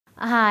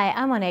Hi,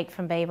 I'm Monique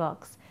from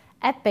b.box.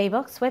 At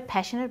b.box, we're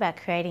passionate about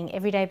creating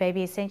everyday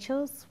baby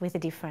essentials with a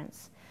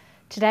difference.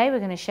 Today we're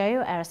going to show you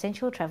our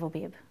essential travel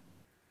bib.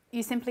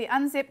 You simply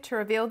unzip to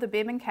reveal the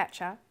bib and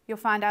catcher. You'll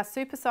find our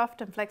super soft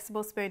and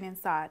flexible spoon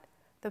inside.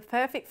 The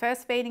perfect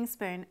first feeding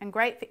spoon and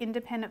great for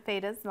independent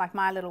feeders like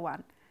my little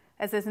one,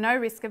 as there's no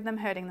risk of them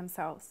hurting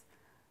themselves.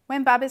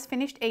 When Bub is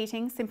finished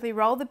eating, simply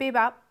roll the bib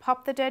up,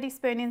 pop the dirty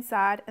spoon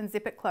inside and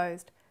zip it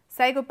closed.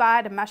 Say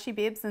goodbye to mushy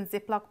bibs and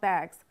Ziploc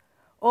bags.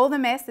 All the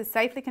mess is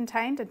safely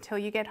contained until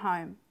you get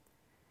home.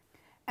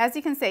 As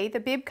you can see,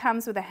 the bib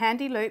comes with a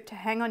handy loop to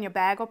hang on your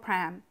bag or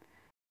pram.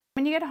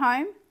 When you get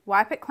home,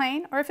 wipe it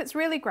clean, or if it's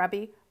really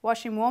grubby,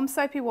 wash in warm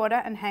soapy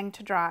water and hang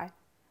to dry.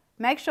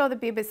 Make sure the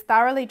bib is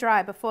thoroughly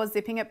dry before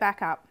zipping it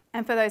back up.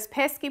 And for those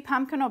pesky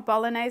pumpkin or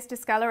bolognese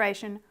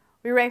discoloration,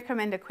 we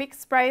recommend a quick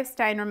spray of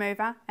stain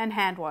remover and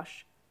hand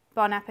wash.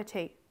 Bon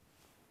appetit!